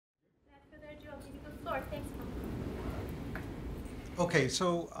floor. Thanks, Tom. Okay,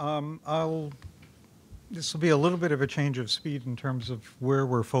 so this will be a little bit of a change of speed in terms of where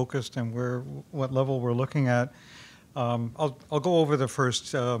we're focused and what level we're looking at. I'll go over the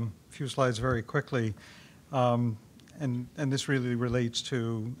first few slides very quickly. And this really relates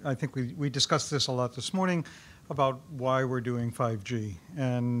to, I think we discussed this a lot this morning about why we're doing 5G.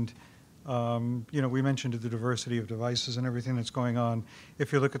 And, we mentioned the diversity of devices and everything that's going on.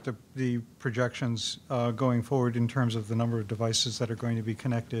 If you look at the projections going forward in terms of the number of devices that are going to be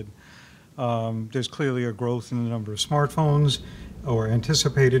connected, there's clearly a growth in the number of smartphones, or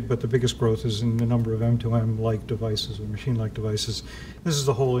anticipated, but the biggest growth is in the number of M2M-like devices or machine-like devices. This is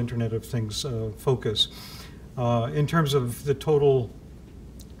the whole Internet of Things focus. In terms of the total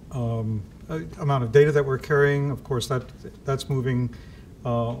amount of data that we're carrying, of course, that's moving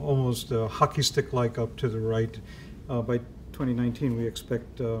almost hockey stick-like up to the right. By 2019, we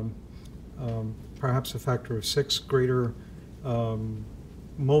expect perhaps a factor of 6 greater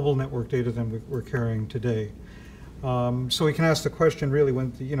mobile network data than we're carrying today. So we can ask the question, really,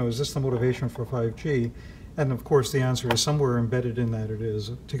 is this the motivation for 5G? And of course, the answer is somewhere embedded in that it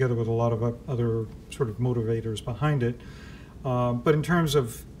is, together with a lot of other sort of motivators behind it. But in terms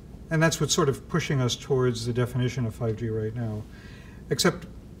of, and that's what's sort of pushing us towards the definition of 5G right now. Except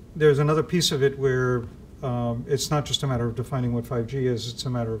there's another piece of it where it's not just a matter of defining what 5G is, it's a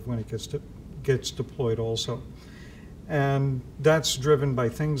matter of when it gets deployed also. And that's driven by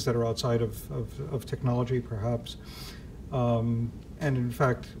things that are outside of technology, perhaps. And in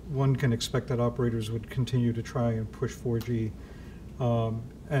fact, one can expect that operators would continue to try and push 4G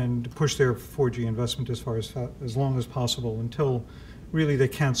and push their 4G investment as long as possible until really they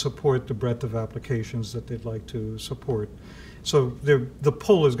can't support the breadth of applications that they'd like to support. So the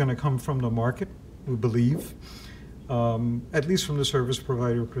pull is going to come from the market, we believe, at least from the service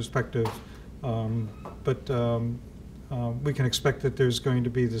provider perspective. We can expect that there's going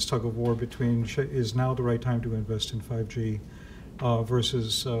to be this tug of war between is now the right time to invest in 5G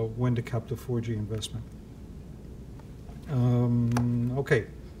versus when to cap the 4G investment. Okay.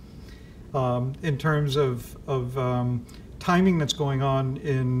 In terms of timing that's going on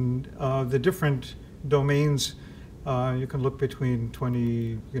in the different domains, you can look between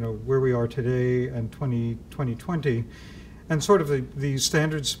where we are today and 2020, and sort of the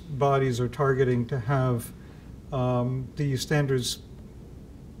standards bodies are targeting to have the standards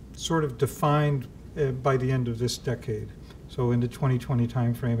sort of defined by the end of this decade. So in the 2020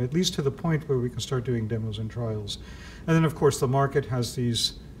 timeframe, at least to the point where we can start doing demos and trials. And then of course the market has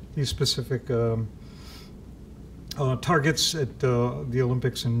these specific targets at the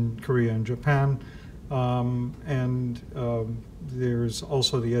Olympics in Korea and Japan. There's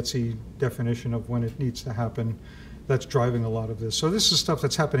also the ETSI definition of when it needs to happen. That's driving a lot of this. So this is stuff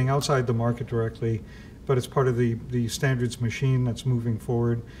that's happening outside the market directly, but it's part of the standards machine that's moving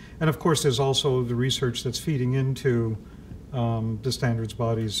forward. And of course, there's also the research that's feeding into the standards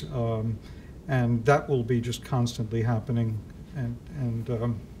bodies, and that will be just constantly happening.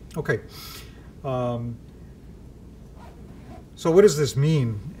 Okay. So what does this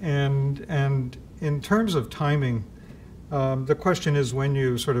mean? And in terms of timing, the question is when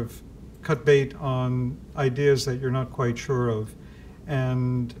you sort of cut bait on ideas that you're not quite sure of,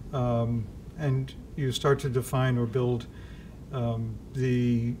 and you start to define or build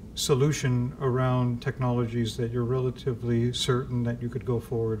the solution around technologies that you're relatively certain that you could go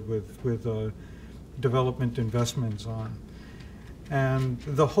forward with development investments on. And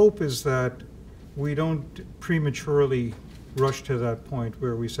the hope is that we don't prematurely rush to that point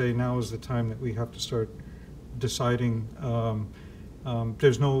where we say now is the time that we have to start deciding.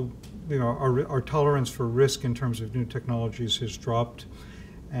 There's no, our tolerance for risk in terms of new technologies has dropped,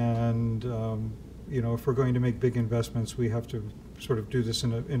 and if we're going to make big investments, we have to sort of do this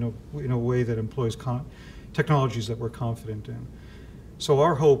in a way that employs technologies that we're confident in. So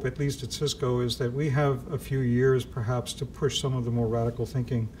our hope, at least at Cisco, is that we have a few years perhaps to push some of the more radical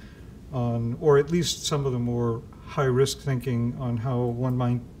thinking on, or at least some of the more high-risk thinking on how one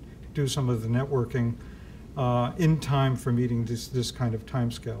might do some of the networking in time for meeting this kind of time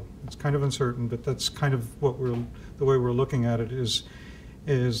scale. It's kind of uncertain, but that's kind of what the way we're looking at it is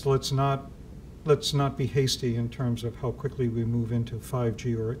let's not be hasty in terms of how quickly we move into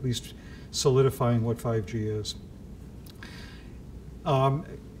 5G, or at least solidifying what 5G is.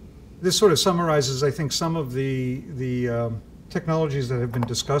 This sort of summarizes, I think, some of the technologies that have been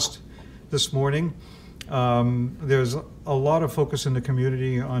discussed this morning. There's a lot of focus in the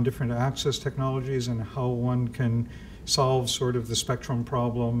community on different access technologies and how one can solve sort of the spectrum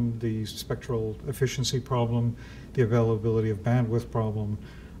problem, the spectral efficiency problem, the availability of bandwidth problem.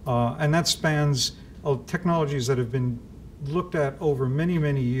 And that spans technologies that have been looked at over many,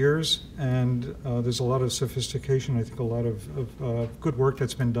 many years, and there's a lot of sophistication, I think a lot of good work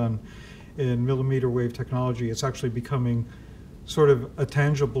that's been done in millimeter wave technology. It's actually becoming sort of a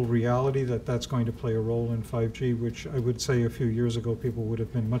tangible reality that that's going to play a role in 5G, which I would say a few years ago people would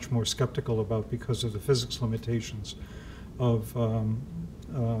have been much more skeptical about because of the physics limitations of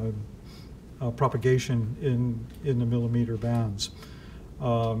propagation in the millimeter bands.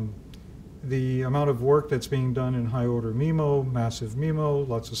 The amount of work that's being done in high-order MIMO, massive MIMO,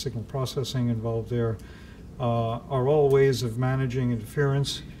 lots of signal processing involved there, are all ways of managing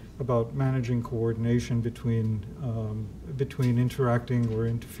interference, about managing coordination between interacting or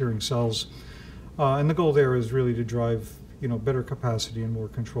interfering cells. And the goal there is really to drive better capacity and more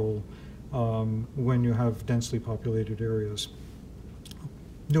control when you have densely populated areas.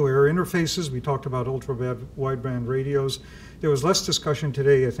 New era interfaces, we talked about ultra-wideband radios. There was less discussion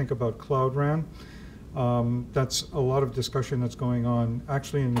today, I think, about Cloud RAN. That's a lot of discussion that's going on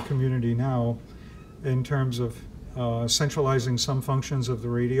actually in the community now in terms of centralizing some functions of the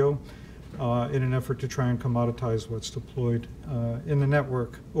radio in an effort to try and commoditize what's deployed in the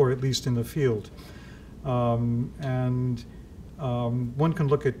network, or at least in the field. One can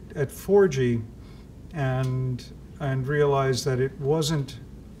look at 4G and realize that it wasn't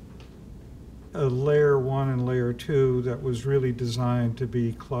a layer 1 and layer 2 that was really designed to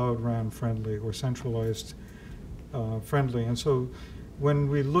be Cloud RAN friendly or centralized friendly. And so when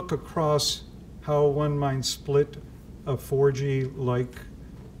we look across how one might split a 4G like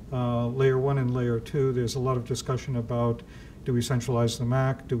layer 1 and layer 2, there's a lot of discussion about, do we centralize the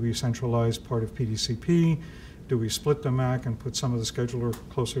MAC? Do we centralize part of PDCP? Do we split the MAC and put some of the scheduler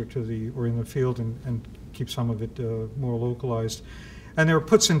closer to or in the field and keep some of it more localized? And there are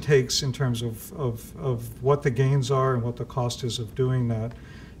puts and takes in terms of what the gains are and what the cost is of doing that.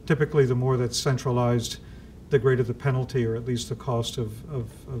 Typically, the more that's centralized, the greater the penalty, or at least the cost of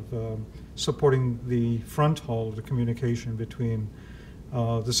supporting the front haul of the communication between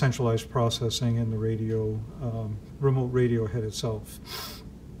the centralized processing and the radio, remote radio head itself.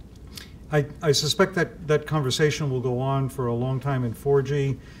 I suspect that conversation will go on for a long time in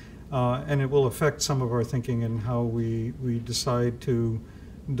 4G, and it will affect some of our thinking and how we decide to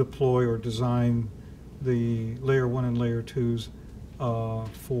deploy or design the layer 1 and layer 2s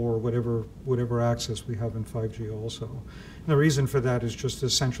for whatever access we have in 5G also. And the reason for that is just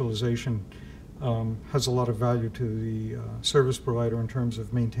this centralization has a lot of value to the service provider in terms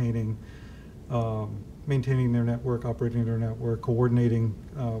of maintaining their network, operating their network, coordinating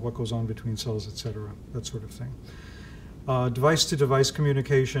what goes on between cells, et cetera, that sort of thing. Device-to-device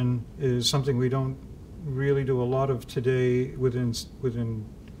communication is something we don't really do a lot of today within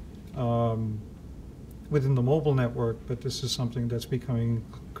the mobile network, but this is something that's becoming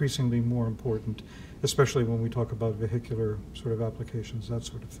increasingly more important, especially when we talk about vehicular sort of applications, that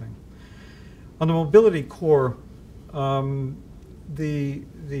sort of thing. On the mobility core,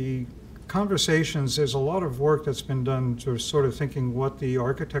 the conversations, there's a lot of work that's been done to sort of thinking what the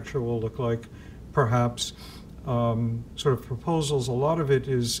architecture will look like, perhaps, sort of proposals. A lot of it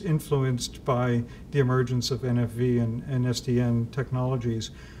is influenced by the emergence of NFV and SDN technologies,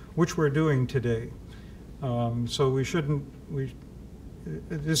 which we're doing today. So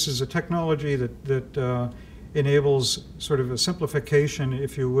this is a technology that enables sort of a simplification,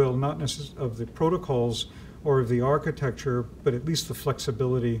 if you will, not necessarily of the protocols or of the architecture, but at least the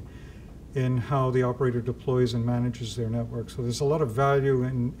flexibility in how the operator deploys and manages their network. So there's a lot of value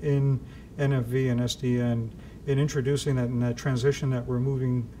in NFV and SDN in introducing that, in that transition that we're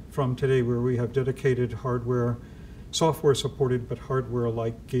moving from today, where we have dedicated hardware, software supported, but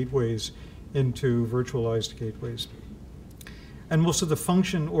hardware-like gateways into virtualized gateways. And most of the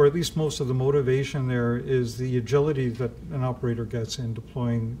function, or at least most of the motivation there, is the agility that an operator gets in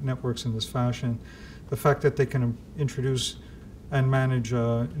deploying networks in this fashion. The fact that they can introduce and manage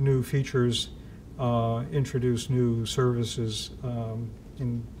new features, introduce new services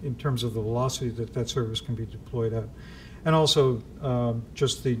in terms of the velocity that service can be deployed at. And also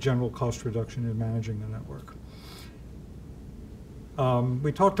just the general cost reduction in managing the network.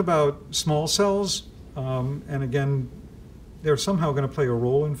 We talked about small cells, and again, they're somehow going to play a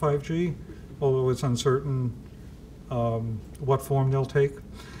role in 5G, although it's uncertain what form they'll take.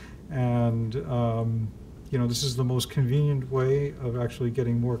 And this is the most convenient way of actually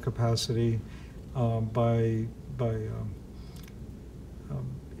getting more capacity by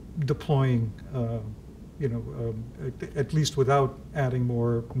deploying, at least without adding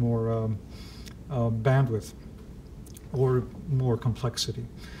more bandwidth or more complexity.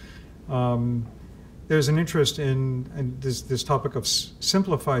 there's an interest in this topic of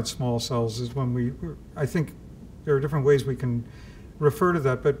simplified small cells is when I think there are different ways we can refer to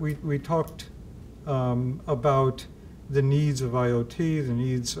that, but we talked about the needs of IoT, the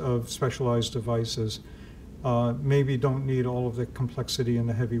needs of specialized devices. Maybe don't need all of the complexity and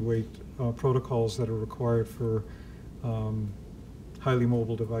the heavyweight protocols that are required for highly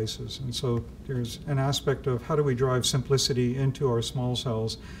mobile devices. And so there's an aspect of how do we drive simplicity into our small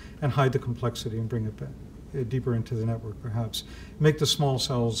cells and hide the complexity and bring it back, deeper into the network perhaps. Make the small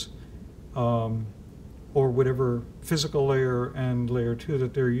cells or whatever physical layer and layer 2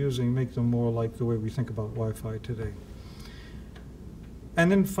 that they're using, make them more like the way we think about Wi-Fi today.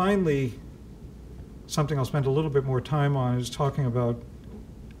 And then finally, something I'll spend a little bit more time on is talking about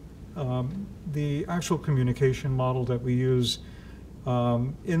the actual communication model that we use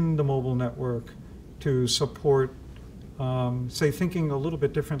in the mobile network to support, say, thinking a little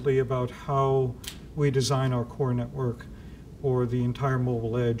bit differently about how we design our core network or the entire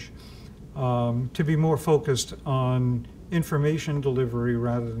mobile edge to be more focused on information delivery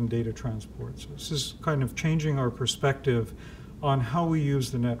rather than data transport. So this is kind of changing our perspective on how we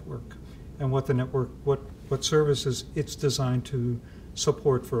use the network and what the network, what services it's designed to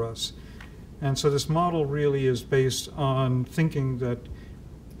support for us. And so this model really is based on thinking that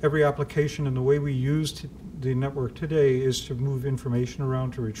every application and the way we use the network today is to move information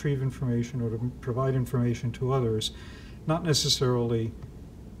around, to retrieve information, or to provide information to others, not necessarily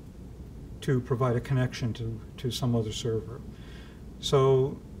to provide a connection to some other server.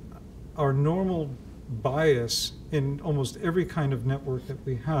 So our normal bias in almost every kind of network that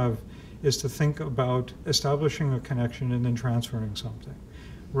we have is to think about establishing a connection and then transferring something,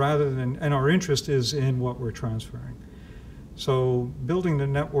 rather than, and our interest is in what we're transferring. So building the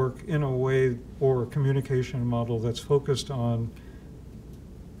network in a way, or a communication model that's focused on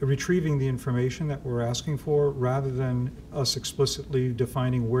retrieving the information that we're asking for, rather than us explicitly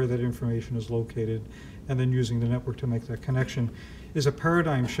defining where that information is located and then using the network to make that connection, is a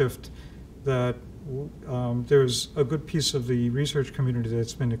paradigm shift that there's a good piece of the research community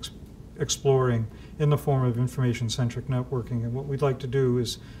that's been exploring in the form of information-centric networking. And what we'd like to do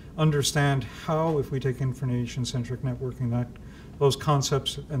is understand how, if we take information-centric networking, those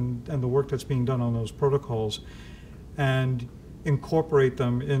concepts and the work that's being done on those protocols, and incorporate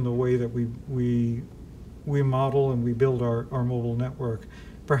them in the way that we model and we build our mobile network,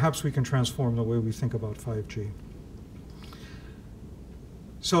 perhaps we can transform the way we think about 5G.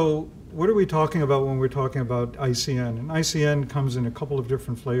 So what are we talking about when we're talking about ICN? And ICN comes in a couple of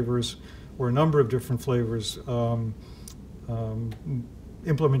different flavors, or a number of different flavors.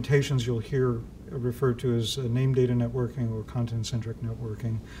 Implementations you'll hear referred to as name data networking or content-centric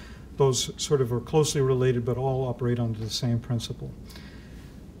networking. Those sort of are closely related, but all operate under the same principle.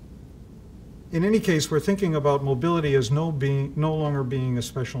 In any case, we're thinking about mobility as no longer being a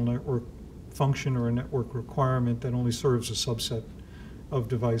special network function or a network requirement that only serves a subset of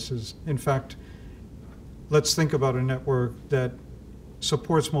devices. In fact, let's think about a network that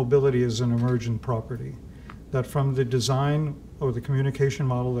supports mobility as an emergent property, that from the design or the communication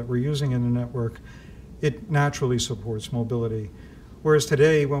model that we're using in the network, it naturally supports mobility. Whereas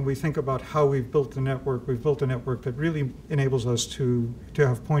today, when we think about how we've built the network, we've built a network that really enables us to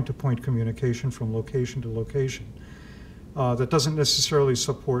have point-to-point communication from location to location. That doesn't necessarily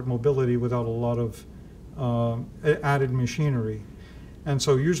support mobility without a lot of added machinery. And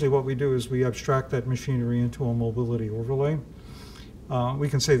so usually what we do is we abstract that machinery into a mobility overlay. We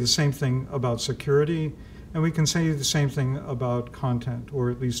can say the same thing about security, and we can say the same thing about content,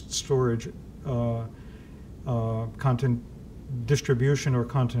 or at least storage, content distribution or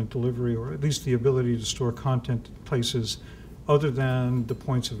content delivery, or at least the ability to store content places other than the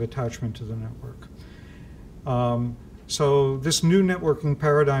points of attachment to the network. So this new networking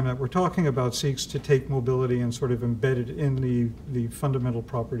paradigm that we're talking about seeks to take mobility and sort of embed it in the fundamental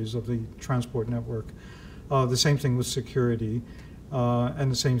properties of the transport network. The same thing with security,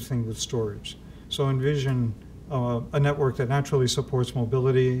 and the same thing with storage. So envision a network that naturally supports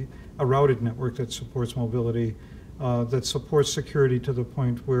mobility, a routed network that supports mobility, that supports security to the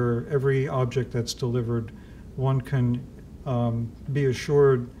point where every object that's delivered, one can be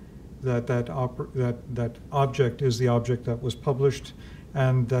assured that that object is the object that was published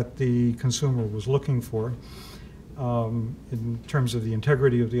and that the consumer was looking for, in terms of the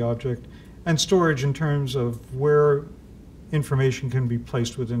integrity of the object, and storage in terms of where information can be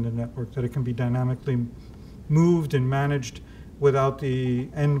placed within the network, that it can be dynamically moved and managed without the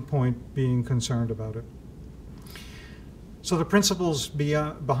endpoint being concerned about it. So the principles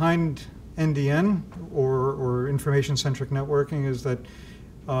behind NDN, or information-centric networking, is that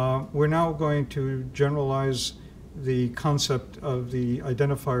We're now going to generalize the concept of the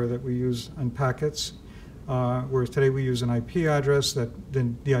identifier that we use on packets, whereas today we use an IP address, that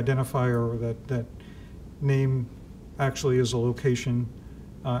then the identifier, or that name actually is a location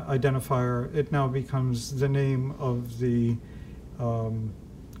identifier. It now becomes the name of the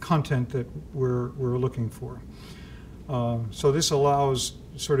content that we're looking for. So this allows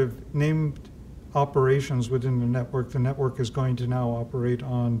sort of named operations within the network. The network is going to now operate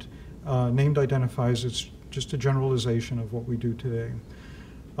on named identifiers. It's just a generalization of what we do today.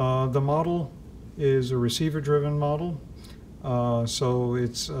 The model is a receiver-driven model. So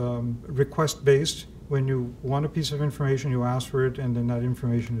it's request-based. When you want a piece of information, you ask for it, and then that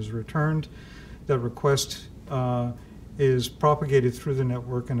information is returned. That request is propagated through the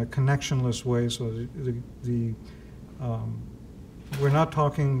network in a connectionless way. So we're not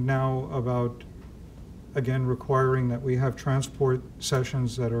talking now about, again, requiring that we have transport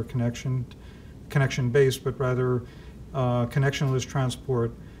sessions that are connection-based, but rather connectionless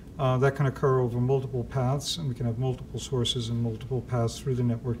transport that can occur over multiple paths, and we can have multiple sources and multiple paths through the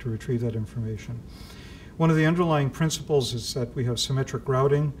network to retrieve that information. One of the underlying principles is that we have symmetric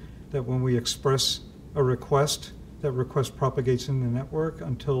routing, that when we express a request, that request propagates in the network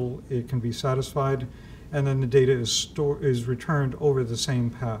until it can be satisfied, and then the data is returned over the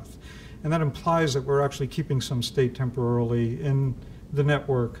same path. And that implies that we're actually keeping some state temporarily in the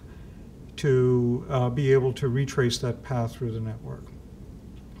network to be able to retrace that path through the network.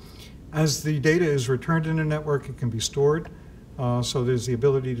 As the data is returned in the network, it can be stored. So there's the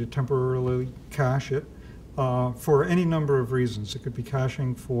ability to temporarily cache it for any number of reasons. It could be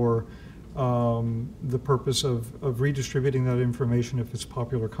caching for the purpose of redistributing that information if it's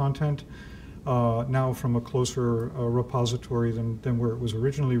popular content, now from a closer repository than where it was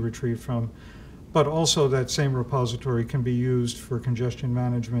originally retrieved from. But also that same repository can be used for congestion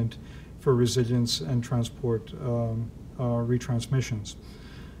management, for resilience and transport retransmissions.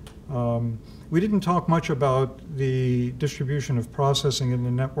 We didn't talk much about the distribution of processing in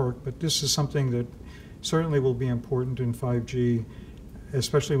the network, but this is something that certainly will be important in 5G,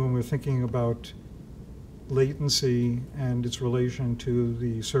 especially when we're thinking about latency and its relation to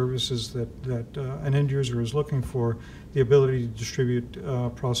the services that an end user is looking for. The ability to distribute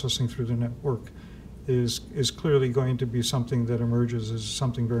processing through the network is clearly going to be something that emerges as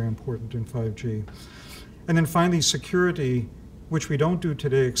something very important in 5G. And then finally, security, which we don't do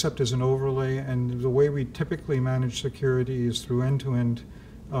today except as an overlay, and the way we typically manage security is through end-to-end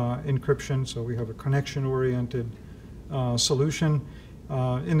encryption. So we have a connection-oriented solution.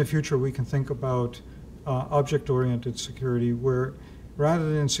 In the future, we can think about object-oriented security, where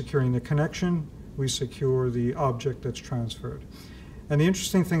rather than securing the connection, we secure the object that's transferred. And the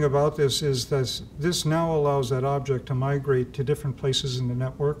interesting thing about this is that this now allows that object to migrate to different places in the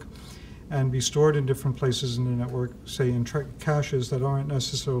network and be stored in different places in the network, say in caches that aren't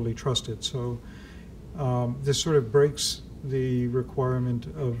necessarily trusted. So this sort of breaks the requirement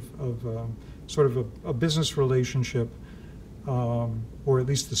of sort of a business relationship, or at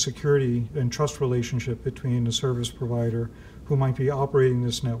least the security and trust relationship between the service provider who might be operating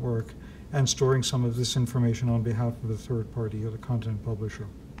this network and storing some of this information on behalf of the third party or the content publisher.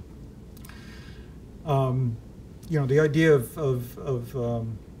 You know, the idea of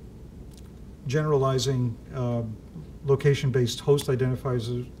generalizing location-based host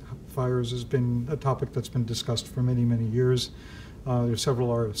identifiers has been a topic that's been discussed for many, many years. There's several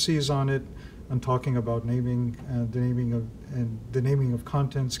RFCs on it. I'm talking about naming and the naming of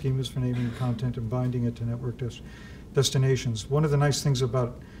content, schemas for naming content, and binding it to network destinations. One of the nice things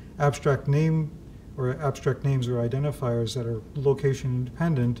about abstract names or identifiers that are location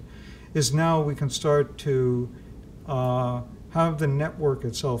independent is now we can start to have the network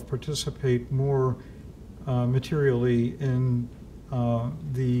itself participate more materially in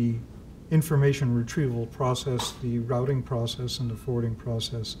the information retrieval process, the routing process, and the forwarding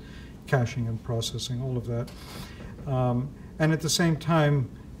process, caching and processing, all of that. And at the same time,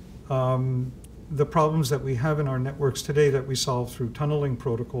 the problems that we have in our networks today that we solve through tunneling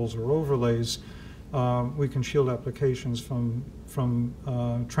protocols or overlays, we can shield applications from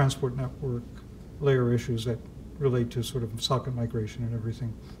transport network layer issues that relate to sort of socket migration and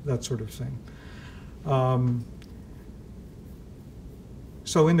everything, that sort of thing.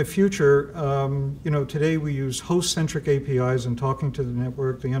 So in the future, you know, today we use host-centric APIs and talking to the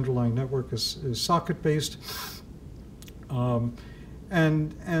network. The underlying network is socket-based, and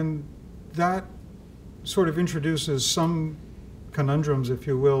that sort of introduces some conundrums, if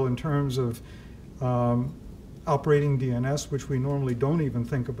you will, in terms of operating DNS, which we normally don't even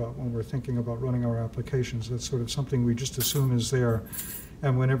think about when we're thinking about running our applications. That's sort of something we just assume is there.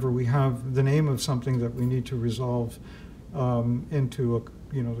 And whenever we have the name of something that we need to resolve into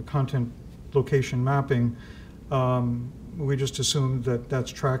the content location mapping, we just assume that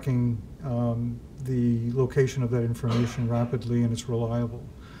that's tracking the location of that information rapidly and it's reliable.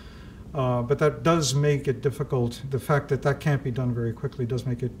 But that does make it difficult. The fact that that can't be done very quickly does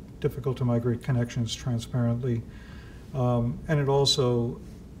make it difficult to migrate connections transparently. And it also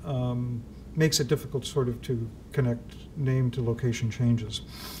makes it difficult sort of to connect name to location changes.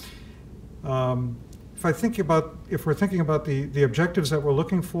 If we're thinking about the objectives that we're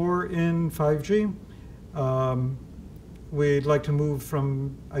looking for in 5G, we'd like to move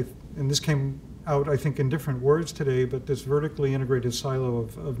from, and this came out, I think, in different words today, but this vertically integrated silo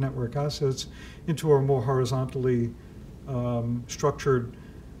of network assets into a more horizontally structured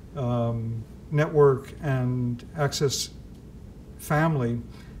network and access family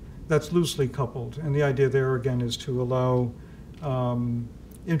that's loosely coupled. And the idea there, again, is to allow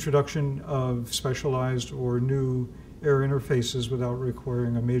introduction of specialized or new air interfaces without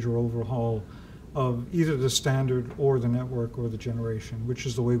requiring a major overhaul of either the standard or the network or the generation, which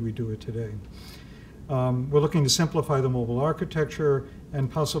is the way we do it today. We're looking to simplify the mobile architecture and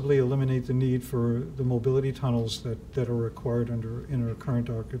possibly eliminate the need for the mobility tunnels that are required in our current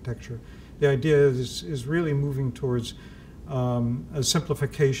architecture. The idea is really moving towards a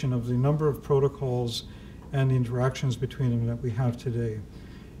simplification of the number of protocols and the interactions between them that we have today.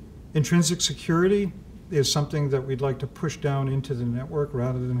 Intrinsic security is something that we'd like to push down into the network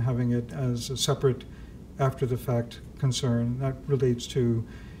rather than having it as a separate after-the-fact concern. That relates to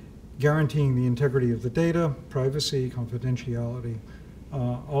guaranteeing the integrity of the data, privacy, confidentiality.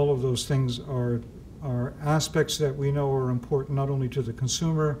 All of those things are aspects that we know are important not only to the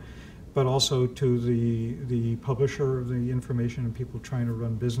consumer, but also to the publisher of the information and people trying to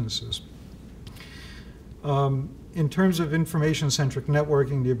run businesses. In terms of information-centric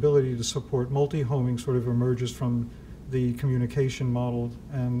networking, the ability to support multi-homing sort of emerges from the communication model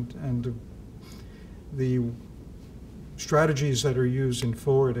and the strategies that are used in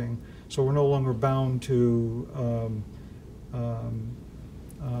forwarding. So we're no longer bound to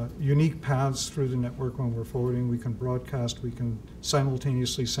unique paths through the network when we're forwarding. We can broadcast, we can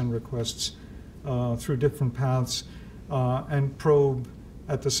simultaneously send requests through different paths and probe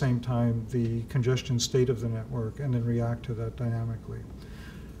at the same time the congestion state of the network and then react to that dynamically.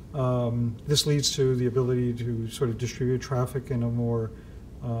 This leads to the ability to sort of distribute traffic in a more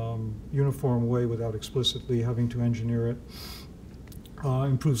uniform way without explicitly having to engineer it.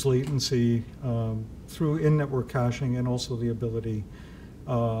 Improves latency through in-network caching and also the ability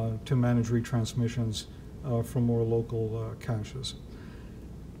to manage retransmissions from more local caches.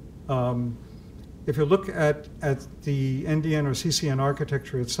 If you look at the NDN or CCN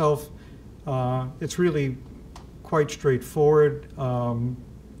architecture itself, it's really quite straightforward.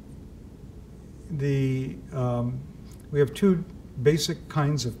 We have two basic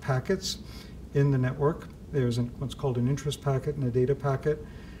kinds of packets in the network. There's what's called an interest packet and a data packet.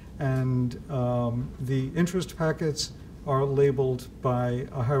 And the interest packets are labeled by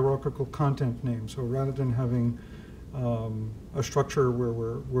a hierarchical content name. So rather than having a structure where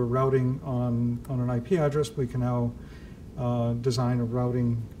we're routing on an IP address, we can now design a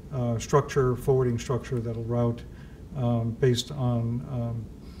routing structure, forwarding structure that'll route based on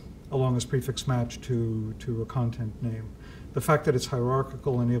along this prefix match to a content name. The fact that it's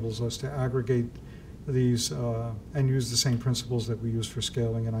hierarchical enables us to aggregate these and use the same principles that we use for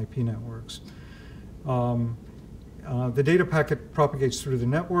scaling in IP networks. The data packet propagates through the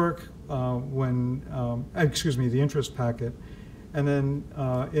network the interest packet, and then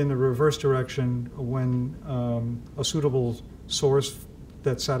in the reverse direction, when a suitable source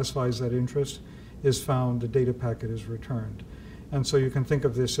that satisfies that interest is found, the data packet is returned. And so you can think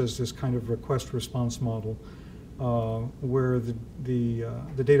of this as this kind of request-response model where the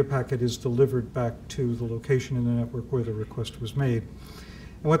data packet is delivered back to the location in the network where the request was made.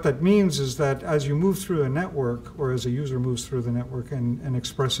 And what that means is that as you move through a network, or as a user moves through the network and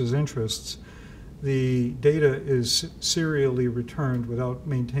expresses interests, the data is serially returned without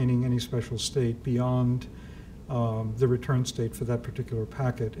maintaining any special state beyond the return state for that particular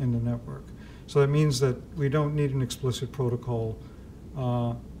packet in the network. So that means that we don't need an explicit protocol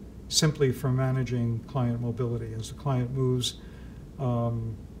simply for managing client mobility. As the client moves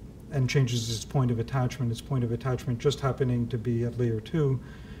and changes its point of attachment just happening to be at layer 2,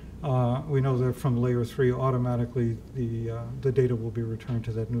 we know that from layer 3 automatically the data will be returned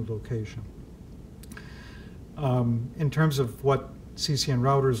to that new location. In terms of what CCN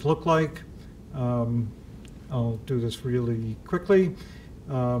routers look like, I'll do this really quickly.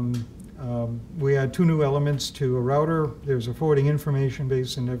 we add two new elements to a router. There's a forwarding information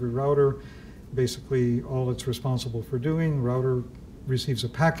base in every router. Basically, all it's responsible for doing, router receives a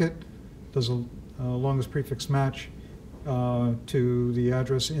packet, does a longest prefix match to the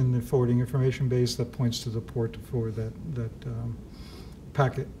address in the forwarding information base that points to the port to forward that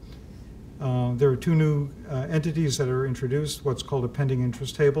packet. There are two new entities that are introduced, what's called a pending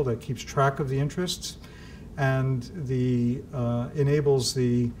interest table that keeps track of the interests, and enables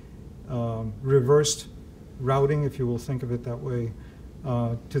the reversed routing, if you will think of it that way,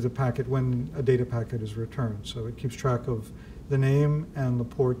 to the packet when a data packet is returned. So it keeps track of the name and the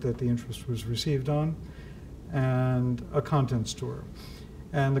port that the interest was received on, and a content store.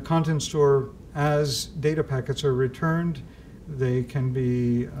 And the content store, as data packets are returned, they can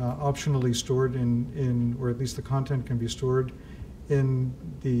be optionally stored or at least the content can be stored in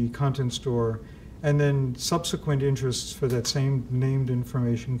the content store, and then subsequent interests for that same named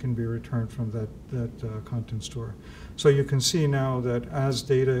information can be returned from that content store. So you can see now that as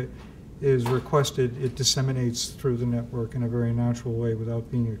data is requested, it disseminates through the network in a very natural way without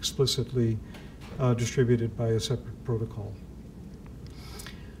being explicitly distributed by a separate protocol.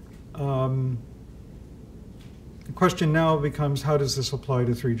 The question now becomes, how does this apply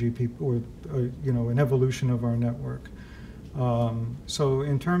to 3GPP, or an evolution of our network? So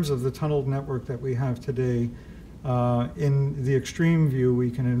in terms of the tunneled network that we have today, in the extreme view, we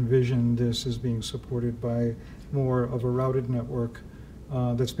can envision this as being supported by more of a routed network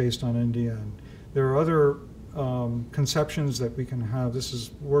that's based on NDN. There are other conceptions that we can have. This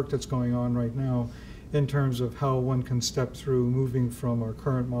is work that's going on right now in terms of how one can step through moving from our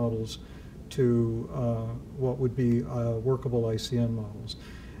current models to what would be workable ICN models.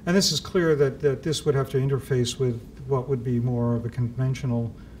 And this is clear that this would have to interface with what would be more of a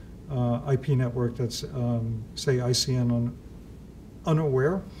conventional IP network that's, say, ICN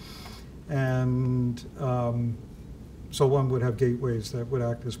unaware. And so one would have gateways that would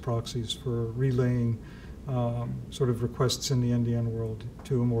act as proxies for relaying sort of requests in the NDN world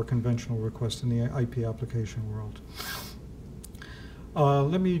to a more conventional request in the IP application world.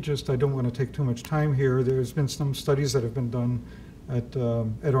 Let me just, I don't want to take too much time here. There's been some studies that have been done at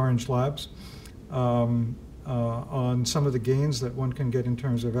Orange Labs on some of the gains that one can get in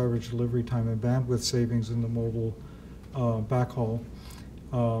terms of average delivery time and bandwidth savings in the mobile backhaul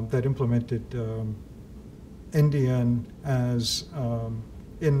that implemented NDN as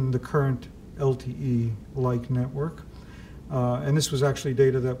in the current LTE-like network. And this was actually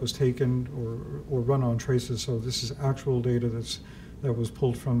data that was taken or run on traces, so this is actual data that was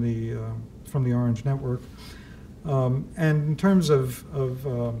pulled from the Orange network. And in terms of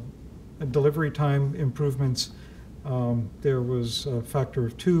delivery time improvements, there was a factor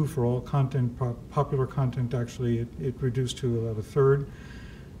of 2 for all content. Popular content, actually, it reduced to about a third.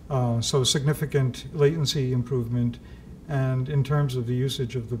 So significant latency improvement. And in terms of the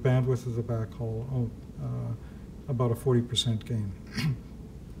usage of the bandwidth of the backhaul, about a 40% gain.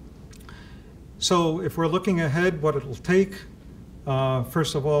 So if we're looking ahead, what it'll take,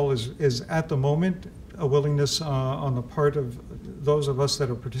 first of all, is at the moment a willingness on the part of those of us that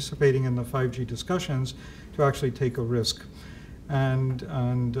are participating in the 5G discussions to actually take a risk and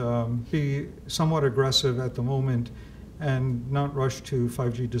be somewhat aggressive at the moment and not rush to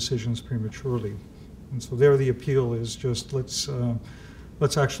 5G decisions prematurely. And so there the appeal is just let's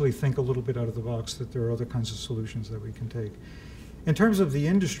actually think a little bit out of the box, that there are other kinds of solutions that we can take. In terms of the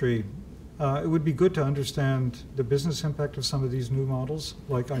industry, it would be good to understand the business impact of some of these new models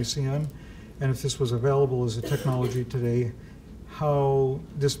like ICN, and if this was available as a technology today, how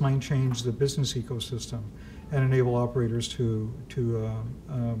this might change the business ecosystem and enable operators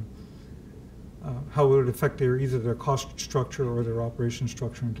how it would affect either their cost structure or their operation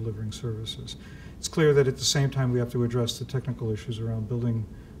structure in delivering services. It's clear that at the same time we have to address the technical issues around building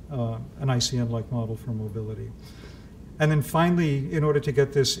an ICN-like model for mobility. And then finally, in order to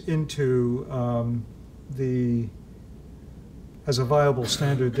get this into as a viable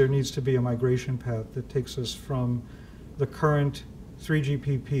standard, there needs to be a migration path that takes us from the current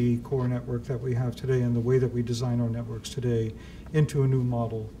 3GPP core network that we have today and the way that we design our networks today into a new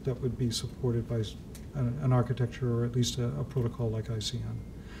model that would be supported by an architecture or at least a protocol like ICN.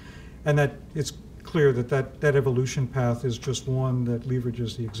 And that it's clear that evolution path is just one that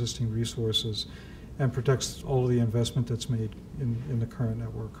leverages the existing resources and protects all of the investment that's made in the current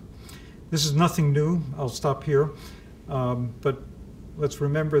network. This is nothing new. I'll stop here. But let's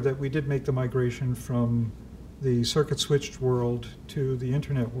remember that we did make the migration from the circuit switched world to the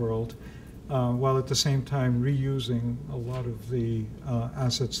internet world, while at the same time reusing a lot of the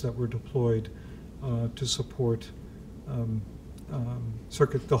assets that were deployed to support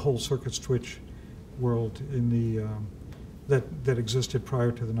the whole circuit switch world in the that existed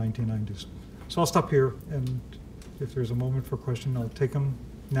prior to the 1990s. So I'll stop here, and if there's a moment for a question, I'll take them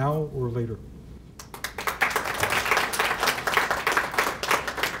now or later.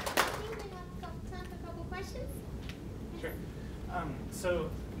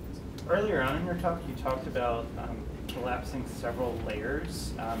 So earlier on in your talk, you talked about collapsing several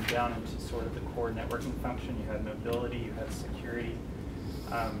layers down into sort of the core networking function. You had mobility, you had security.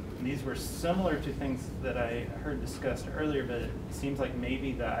 These were similar to things that I heard discussed earlier, but it seems like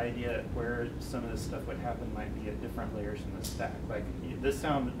maybe the idea where some of this stuff would happen might be at different layers in the stack. Like this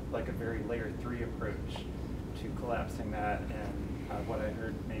sounded like a very layer 3 approach to collapsing that, and what I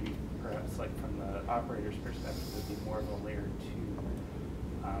heard maybe perhaps like from the operator's perspective would be more of a layer 2.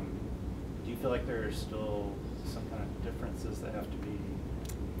 Do you feel like there are still some kind of differences that have to be?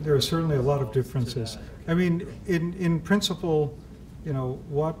 There are certainly a lot of differences. I mean, in principle, you know,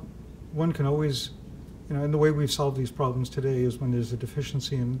 what one can always, you know, and the way we've solved these problems today is when there's a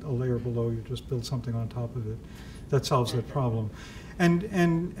deficiency in a layer below, you just build something on top of it. That solves that problem. And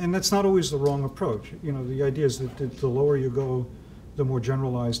that's not always the wrong approach. You know, the idea is that the lower you go, the more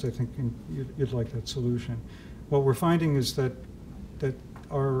generalized I think you'd like that solution. What we're finding is that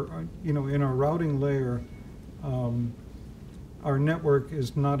our, you know, in our routing layer, our network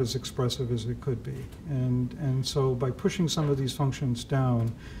is not as expressive as it could be. And so by pushing some of these functions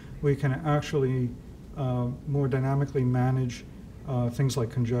down, we can actually more dynamically manage things like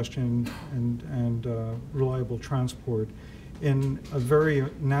congestion and reliable transport in a very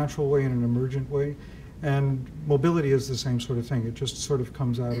natural way, in an emergent way. And mobility is the same sort of thing. It just sort of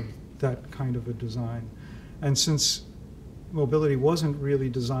comes out of that kind of a design. And since mobility wasn't really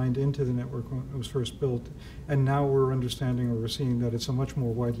designed into the network when it was first built, and now we're understanding or we're seeing that it's a much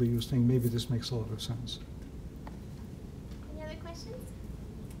more widely used thing, maybe this makes a lot of sense.